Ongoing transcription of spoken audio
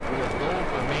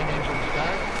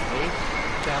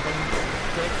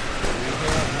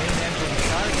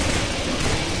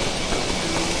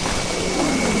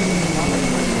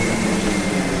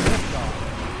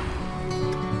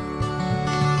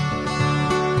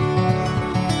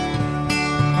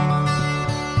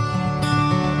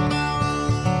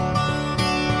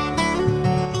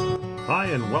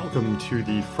welcome to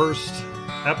the first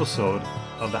episode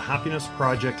of the Happiness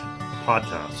Project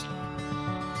podcast.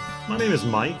 My name is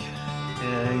Mike,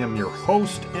 and I am your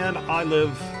host, and I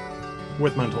live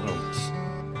with mental illness.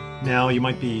 Now, you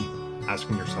might be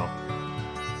asking yourself,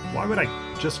 why would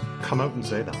I just come out and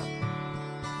say that?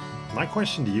 My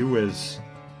question to you is,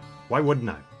 why wouldn't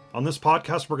I? On this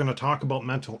podcast, we're going to talk about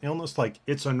mental illness like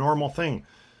it's a normal thing,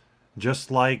 just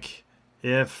like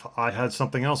if I had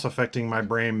something else affecting my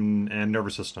brain and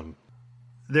nervous system.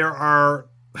 There are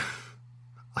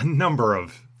a number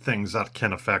of things that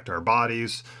can affect our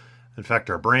bodies, affect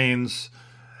our brains,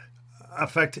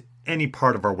 affect any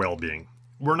part of our well-being.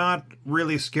 We're not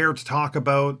really scared to talk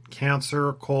about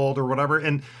cancer, cold, or whatever.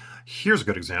 And here's a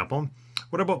good example.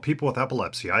 What about people with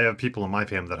epilepsy? I have people in my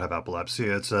family that have epilepsy.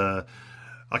 It's a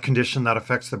condition that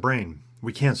affects the brain.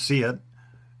 We can't see it.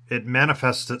 It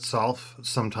manifests itself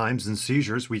sometimes in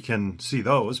seizures. We can see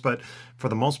those, but for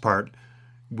the most part,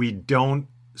 we don't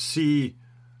see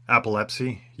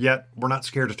epilepsy, yet we're not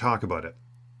scared to talk about it.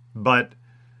 But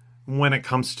when it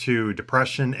comes to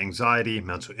depression, anxiety,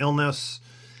 mental illness,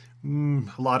 a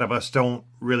lot of us don't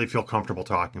really feel comfortable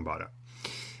talking about it.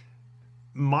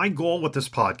 My goal with this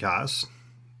podcast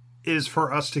is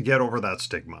for us to get over that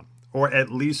stigma, or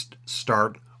at least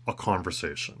start a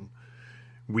conversation.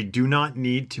 We do not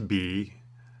need to be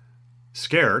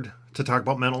scared to talk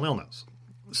about mental illness.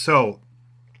 So,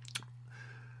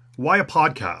 why a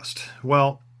podcast?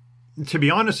 Well, to be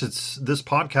honest, this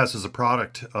podcast is a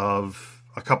product of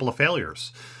a couple of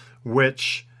failures,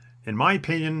 which, in my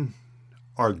opinion,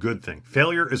 are a good thing.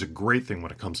 Failure is a great thing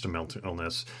when it comes to mental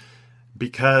illness,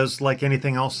 because like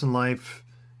anything else in life,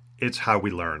 it's how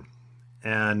we learn.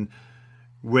 And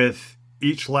with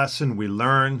each lesson we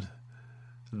learn,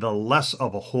 the less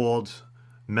of a hold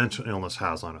mental illness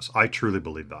has on us. I truly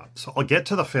believe that. So I'll get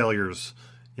to the failures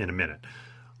in a minute.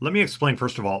 Let me explain,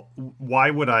 first of all,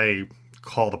 why would I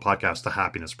call the podcast The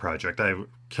Happiness Project? I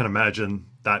can imagine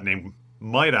that name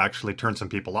might actually turn some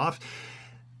people off.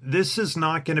 This is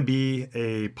not going to be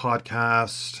a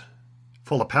podcast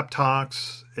full of pep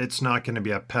talks. It's not going to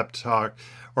be a it's not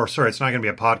going to be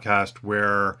a podcast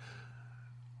where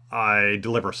I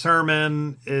deliver a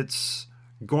sermon. It's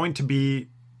going to be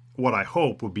what I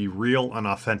hope would be real and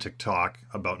authentic talk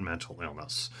about mental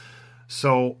illness.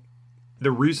 So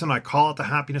the reason I call it the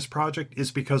Happiness Project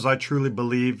is because I truly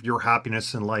believe your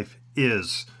happiness in life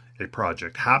is a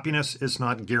project. Happiness is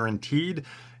not guaranteed.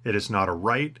 It is not a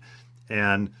right.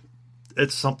 And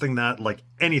it's something that, like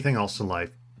anything else in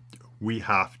life, we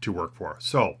have to work for.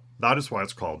 So that is why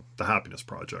it's called the Happiness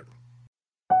Project.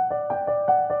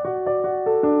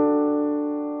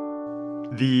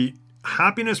 The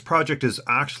Happiness Project is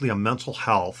actually a mental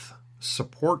health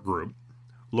support group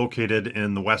located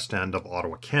in the West End of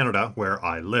Ottawa, Canada, where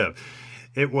I live.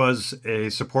 It was a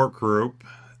support group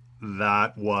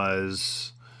that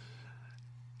was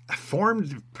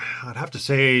formed, I'd have to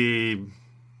say,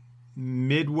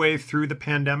 midway through the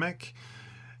pandemic.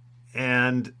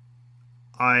 And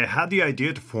I had the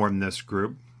idea to form this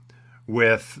group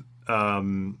with,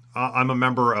 I'm a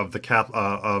member of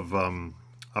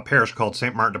a parish called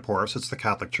St. Martin de Porres. It's the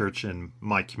Catholic Church in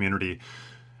my community,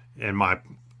 in my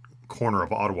corner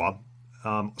of Ottawa.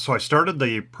 So I started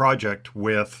the project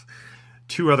with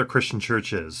two other Christian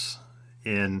churches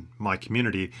in my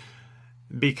community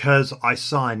because I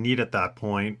saw a need at that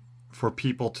point for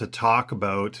people to talk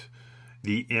about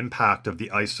the impact of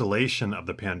the isolation of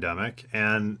the pandemic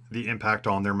and the impact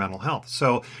on their mental health.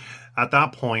 So at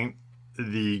that point,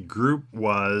 the group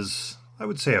was, I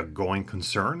would say, a going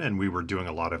concern, and we were doing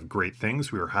a lot of great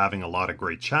things. We were having a lot of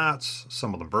great chats,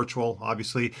 some of them virtual,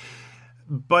 obviously,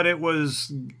 but it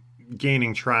was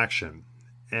gaining traction.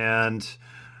 And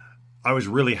I was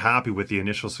really happy with the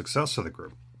initial success of the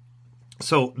group.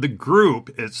 So the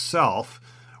group itself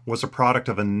was a product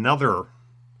of another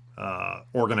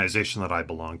organization that I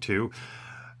belong to.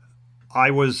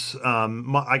 I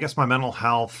guess my mental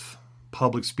health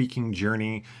public speaking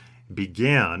journey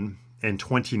began in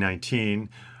 2019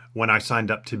 when I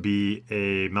signed up to be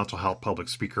a mental health public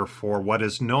speaker for what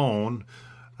is known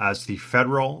as the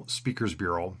Federal Speakers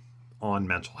Bureau on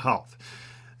Mental Health.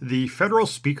 The Federal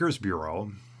Speakers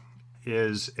Bureau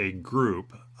is a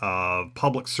group of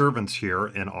public servants here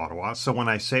in Ottawa. So when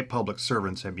I say public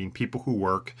servants, I mean people who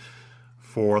work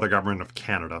for the government of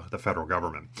Canada, the federal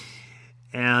government.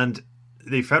 And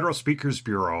the Federal Speakers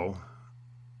Bureau,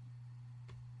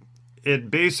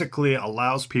 it basically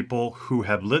allows people who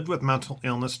have lived with mental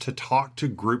illness to talk to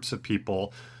groups of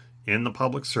people in the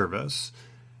public service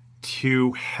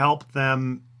to help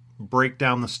them break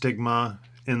down the stigma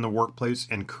in the workplace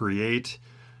and create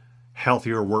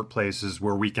healthier workplaces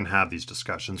where we can have these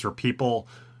discussions, where people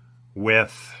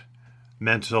with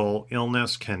mental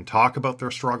illness can talk about their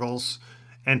struggles,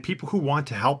 and people who want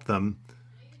to help them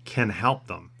can help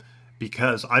them.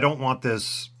 Because I don't want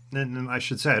this, and I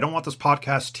should say, I don't want this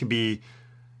podcast to be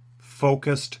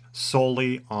focused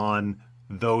solely on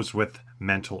those with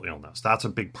mental illness. That's a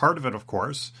big part of it, of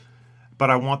course, but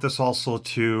I want this also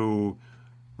to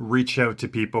reach out to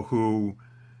people who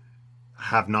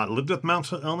have not lived with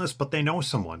mental illness, but they know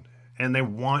someone and they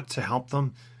want to help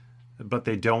them, but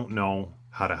they don't know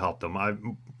how to help them.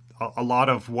 A lot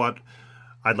of what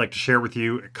I'd like to share with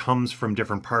you comes from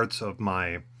different parts of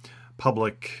my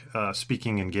public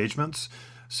speaking engagements.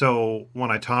 So when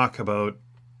I talk about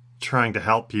trying to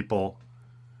help people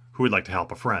who would like to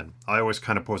help a friend, I always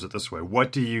kind of pose it this way.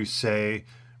 What do you say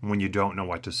when you don't know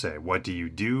what to say? What do you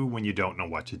do when you don't know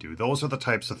what to do? Those are the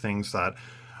types of things that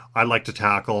I like to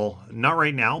tackle, not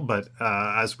right now, but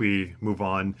as we move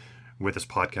on with this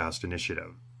podcast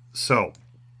initiative. So,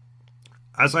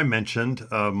 as I mentioned,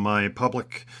 my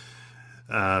public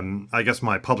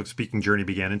speaking journey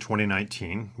began in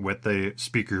 2019 with the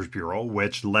Speakers Bureau,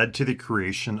 which led to the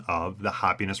creation of the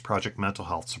Happiness Project Mental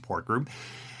Health Support Group.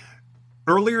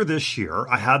 Earlier this year,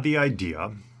 I had the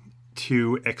idea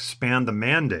to expand the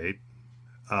mandate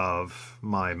of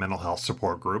my mental health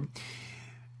support group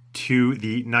to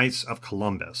the Knights of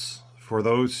Columbus. For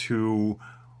those who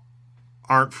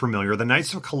aren't familiar, the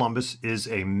Knights of Columbus is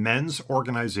a men's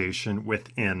organization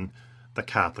within the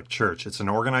Catholic Church. It's an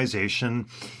organization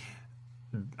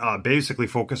basically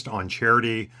focused on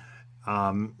charity,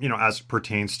 as it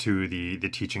pertains to the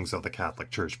teachings of the Catholic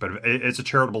Church. But it's a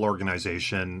charitable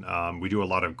organization. We do a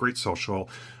lot of great social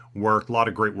work, a lot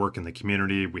of great work in the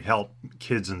community. We help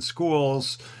kids in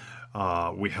schools.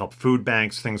 We help food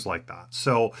banks, things like that.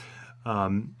 So,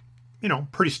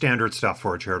 pretty standard stuff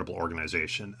for a charitable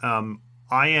organization.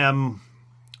 I am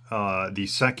the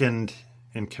second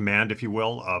in command, if you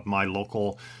will, of my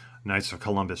local Knights of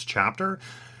Columbus chapter.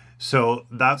 So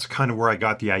that's kind of where I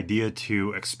got the idea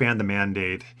to expand the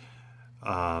mandate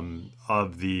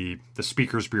of the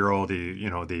Speakers Bureau,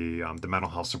 the mental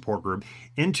health support group,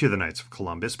 into the Knights of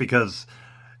Columbus. Because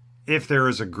if there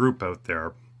is a group out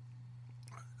there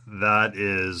that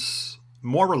is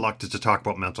more reluctant to talk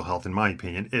about mental health, in my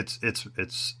opinion,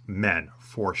 it's men,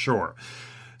 for sure.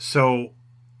 So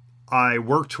I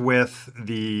worked with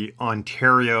the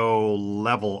Ontario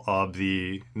level of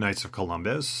the Knights of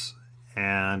Columbus,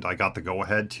 and I got the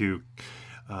go-ahead to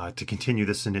continue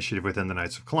this initiative within the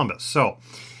Knights of Columbus. So,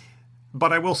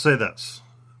 but I will say this.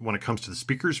 When it comes to the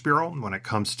Speakers Bureau, when it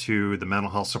comes to the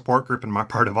mental health support group in my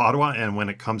part of Ottawa, and when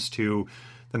it comes to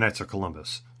the Knights of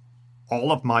Columbus,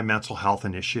 all of my mental health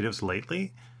initiatives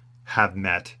lately have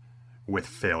met with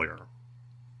failure.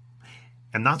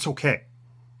 And that's okay.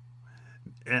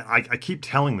 And I keep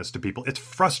telling this to people. It's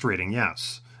frustrating,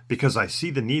 yes, because I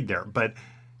see the need there. But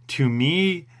to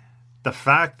me, the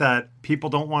fact that people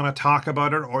don't want to talk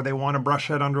about it, or they want to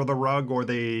brush it under the rug, or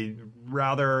they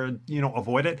rather,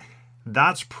 avoid it,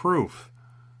 that's proof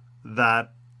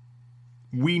that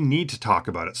we need to talk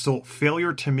about it. So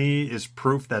failure to me is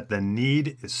proof that the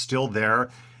need is still there,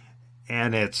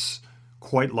 and it's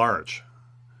quite large.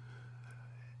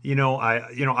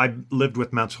 I lived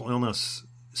with mental illness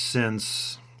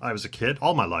since I was a kid,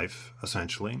 all my life,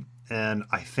 essentially. And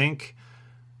I think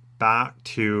back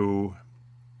to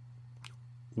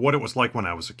what it was like when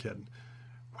I was a kid.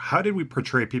 How did we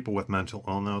portray people with mental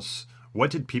illness?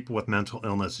 What did people with mental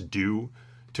illness do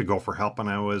to go for help when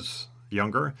I was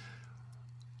younger?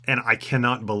 And I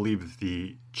cannot believe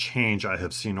the change I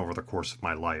have seen over the course of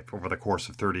my life, over the course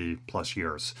of 30 plus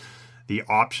years. The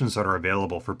options that are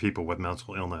available for people with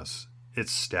mental illness,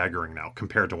 it's staggering now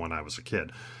compared to when I was a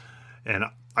kid. And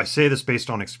I say this based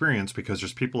on experience because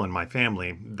there's people in my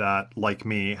family that, like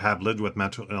me, have lived with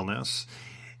mental illness.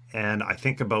 And I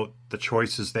think about the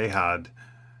choices they had,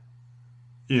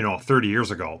 30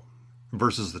 years ago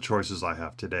versus the choices I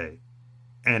have today.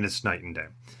 And it's night and day.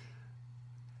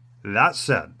 That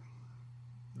said,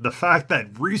 the fact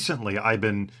that recently I've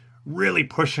been really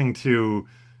pushing to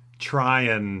try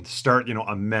and start,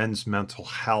 a men's mental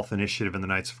health initiative in the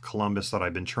Knights of Columbus, that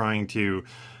I've been trying to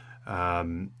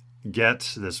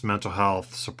get this mental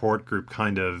health support group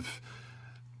kind of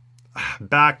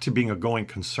back to being a going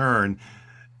concern.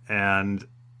 And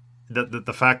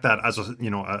the fact that as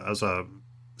a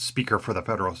speaker for the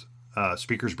Federal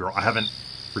Speakers Bureau, I haven't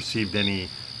received any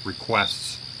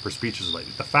requests for speeches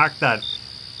lately. The fact that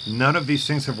none of these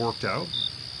things have worked out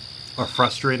are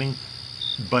frustrating,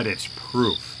 but it's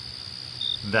proof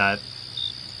that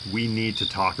we need to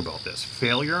talk about this.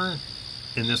 Failure,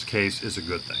 in this case, is a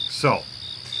good thing. So,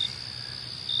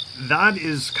 that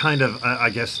is kind of, I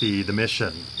guess, the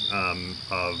mission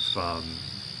of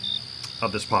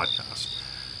this podcast.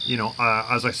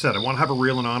 As I said, I want to have a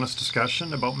real and honest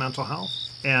discussion about mental health.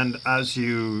 And as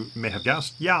you may have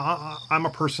guessed, I'm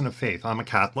a person of faith. I'm a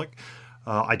Catholic.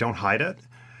 I don't hide it.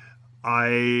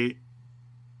 I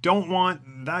don't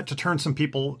want that to turn some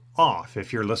people off.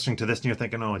 If you're listening to this and you're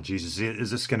thinking, oh, Jesus,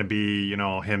 is this going to be,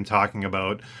 him talking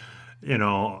about,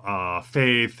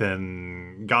 faith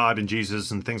and God and Jesus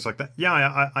and things like that?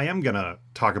 Yeah, I am going to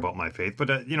talk about my faith, but,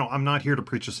 I'm not here to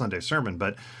preach a Sunday sermon,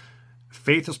 but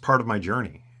faith is part of my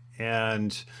journey.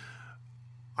 And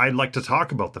I'd like to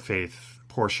talk about the faith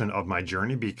portion of my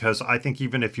journey, because I think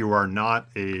even if you are not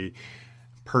a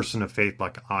person of faith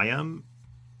like I am,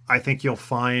 I think you'll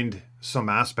find some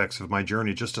aspects of my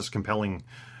journey just as compelling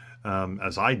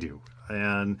as I do.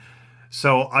 And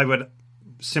so I would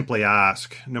simply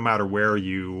ask, no matter where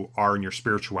you are in your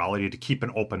spirituality, to keep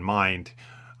an open mind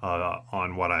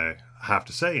on what I have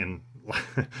to say. And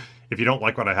if you don't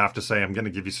like what I have to say, I'm going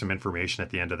to give you some information at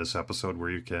the end of this episode where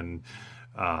you can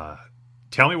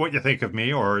tell me what you think of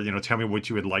me, or tell me what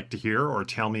you would like to hear, or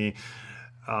tell me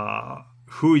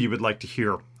who you would like to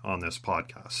hear on this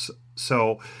podcast.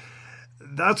 So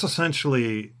that's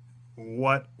essentially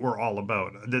what we're all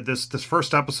about. This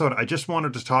first episode, I just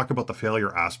wanted to talk about the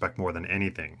failure aspect more than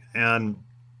anything. And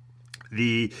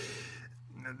the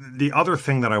other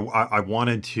thing that I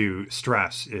wanted to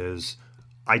stress is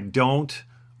I don't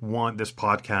want this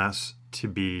podcast to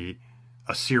be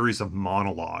a series of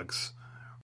monologues.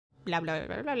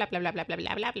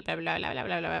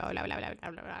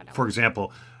 For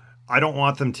example, I don't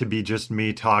want them to be just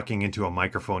me talking into a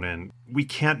microphone, and we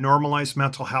can't normalize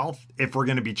mental health if we're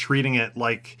going to be treating it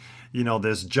like,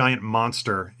 this giant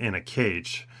monster in a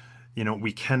cage.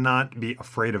 We cannot be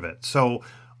afraid of it. So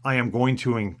I am going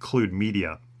to include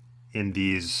media in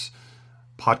these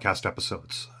podcast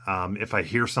episodes. If I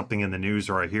hear something in the news,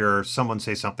 or I hear someone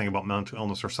say something about mental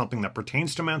illness or something that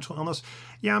pertains to mental illness,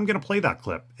 I'm going to play that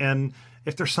clip. And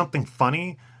if there's something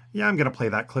funny, I'm going to play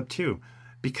that clip too,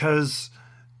 because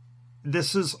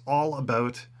this is all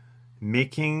about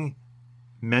making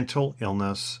mental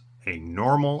illness a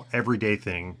normal, everyday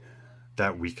thing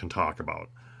that we can talk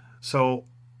about. So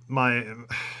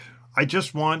I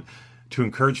just want to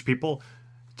encourage people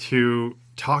to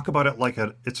talk about it like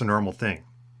it's a normal thing,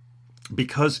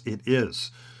 because it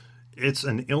is. It's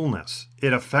an illness.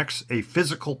 It affects a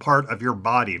physical part of your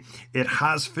body. It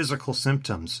has physical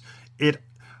symptoms.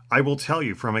 I will tell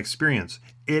you from experience,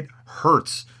 it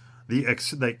hurts.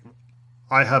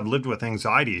 I have lived with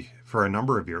anxiety for a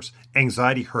number of years.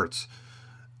 Anxiety hurts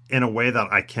in a way that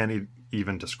I can't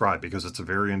even describe, because it's a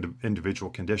very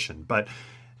individual condition. But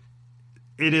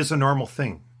it is a normal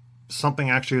thing. Something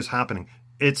actually is happening.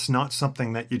 It's not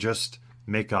something that you just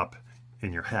make up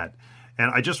in your head. And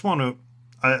I just want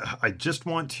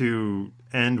to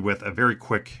end with a very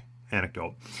quick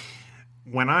anecdote.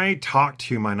 When I talked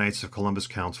to my Knights of Columbus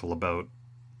Council about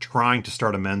trying to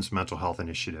start a men's mental health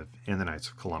initiative in the Knights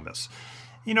of Columbus,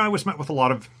 I was met with a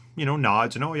lot of,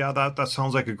 nods and, oh yeah, that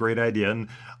sounds like a great idea. And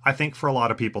I think for a lot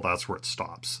of people, that's where it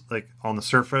stops. Like, on the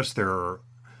surface, they're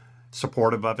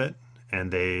supportive of it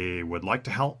and they would like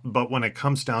to help. But when it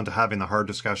comes down to having the hard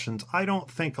discussions, I don't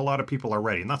think a lot of people are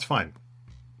ready, and that's fine.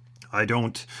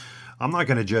 I'm not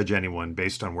going to judge anyone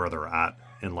based on where they're at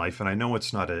in life. And I know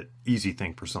it's not an easy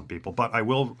thing for some people, but I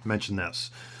will mention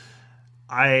this.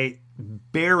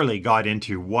 barely got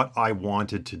into what I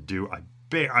wanted to do.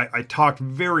 I talked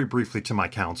very briefly to my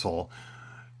counsel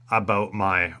about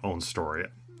my own story.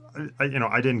 I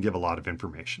didn't give a lot of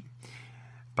information.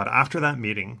 But after that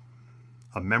meeting,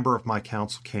 a member of my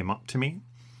council came up to me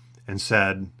and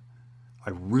said, I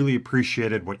really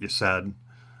appreciated what you said.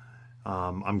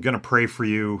 I'm going to pray for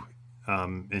you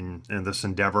in this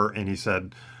endeavor. And he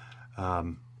said,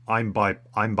 I'm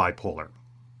bipolar.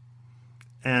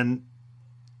 And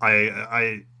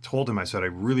I told him, I said, I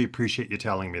really appreciate you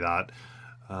telling me that.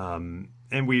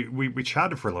 And we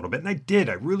chatted for a little bit, and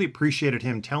I really appreciated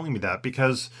him telling me that,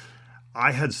 because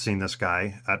I had seen this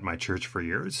guy at my church for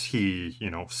years. He,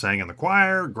 sang in the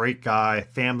choir, great guy,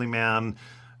 family man,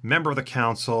 member of the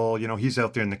council. He's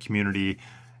out there in the community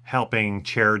helping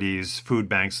charities, food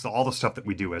banks, all the stuff that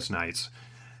we do as Knights.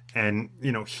 And,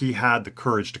 he had the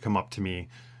courage to come up to me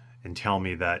and tell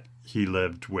me that he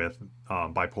lived with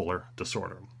bipolar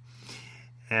disorder.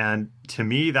 And to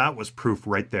me, that was proof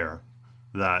right there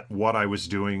that what I was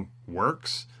doing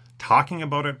works. Talking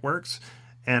about it works.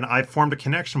 And I've formed a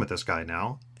connection with this guy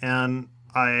now. And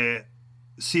I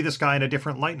see this guy in a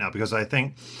different light now, because I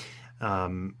think,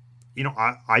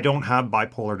 I don't have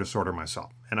bipolar disorder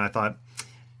myself. And I thought,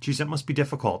 geez, that must be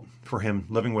difficult for him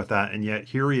living with that. And yet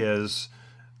here he is,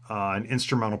 an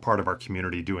instrumental part of our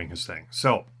community doing his thing.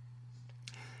 So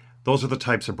those are the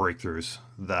types of breakthroughs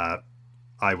that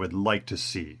I would like to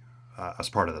see as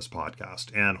part of this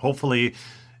podcast. And hopefully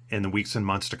in the weeks and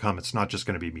months to come, it's not just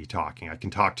going to be me talking. I can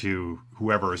talk to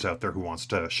whoever is out there who wants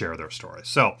to share their story.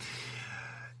 So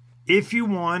if you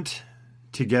want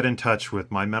to get in touch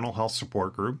with my mental health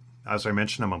support group, as I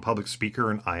mentioned, I'm a public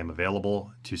speaker and I am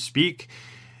available to speak.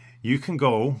 You can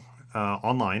go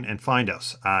online and find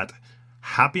us at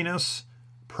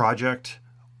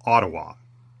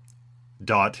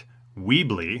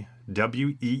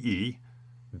happinessprojectottawa.weebly,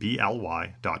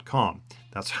 weebly.com.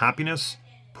 That's Happiness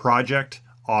Project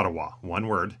Ottawa, one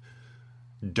word,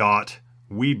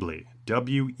 .weebly,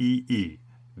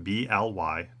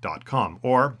 weebly.com.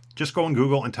 Or just go on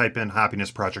Google and type in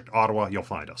Happiness Project Ottawa. You'll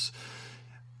find us.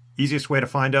 Easiest way to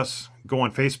find us, go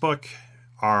on Facebook.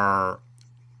 Our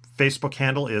Facebook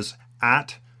handle is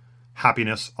at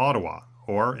Happiness Ottawa.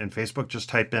 Or in Facebook, just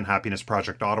type in Happiness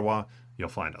Project Ottawa. You'll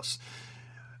find us.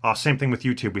 Same thing with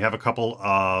YouTube. We have a couple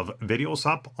of videos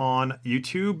up on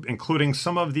YouTube, including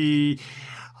some of the...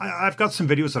 I've got some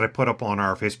videos that I put up on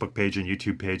our Facebook page and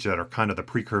YouTube page that are kind of the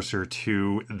precursor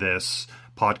to this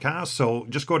podcast. So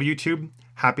just go to YouTube,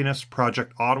 Happiness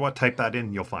Project Ottawa, type that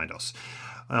in, you'll find us.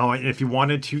 If you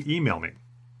wanted to email me,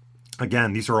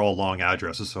 again, these are all long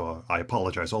addresses, so I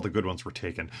apologize. All the good ones were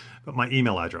taken. But my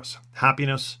email address,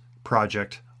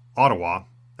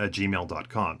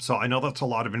 happinessprojectottawa@gmail.com. So I know that's a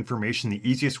lot of information. The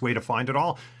easiest way to find it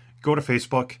all, go to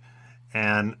Facebook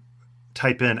and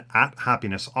type in at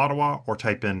Happiness Ottawa or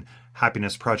type in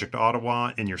Happiness Project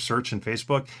Ottawa in your search in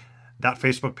Facebook. That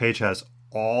Facebook page has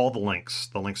all the links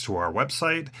to our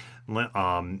website.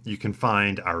 You can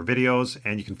find our videos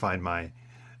and you can find my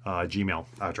Gmail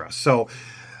address. So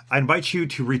I invite you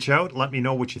to reach out, let me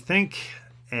know what you think,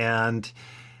 and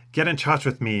get in touch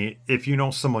with me if you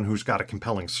know someone who's got a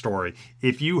compelling story.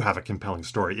 If you have a compelling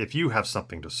story, if you have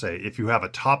something to say, if you have a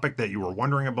topic that you were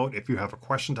wondering about, if you have a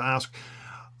question to ask,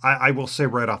 I will say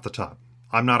right off the top,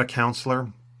 I'm not a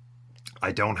counselor.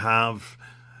 I don't have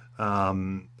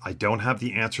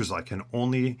the answers. I can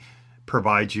only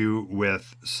provide you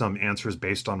with some answers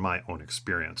based on my own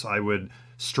experience. I would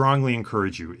strongly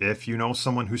encourage you, if you know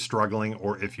someone who's struggling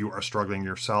or if you are struggling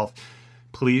yourself,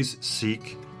 please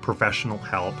seek professional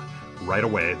help right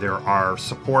away. There are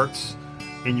supports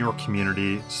in your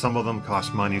community. Some of them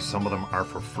cost money, some of them are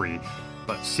for free,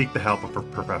 but seek the help of a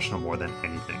professional more than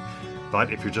anything.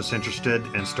 But if you're just interested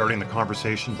in starting the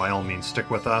conversation, by all means,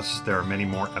 stick with us. There are many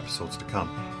more episodes to come.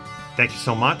 Thank you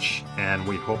so much, and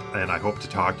I hope to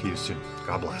talk to you soon.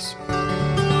 God bless.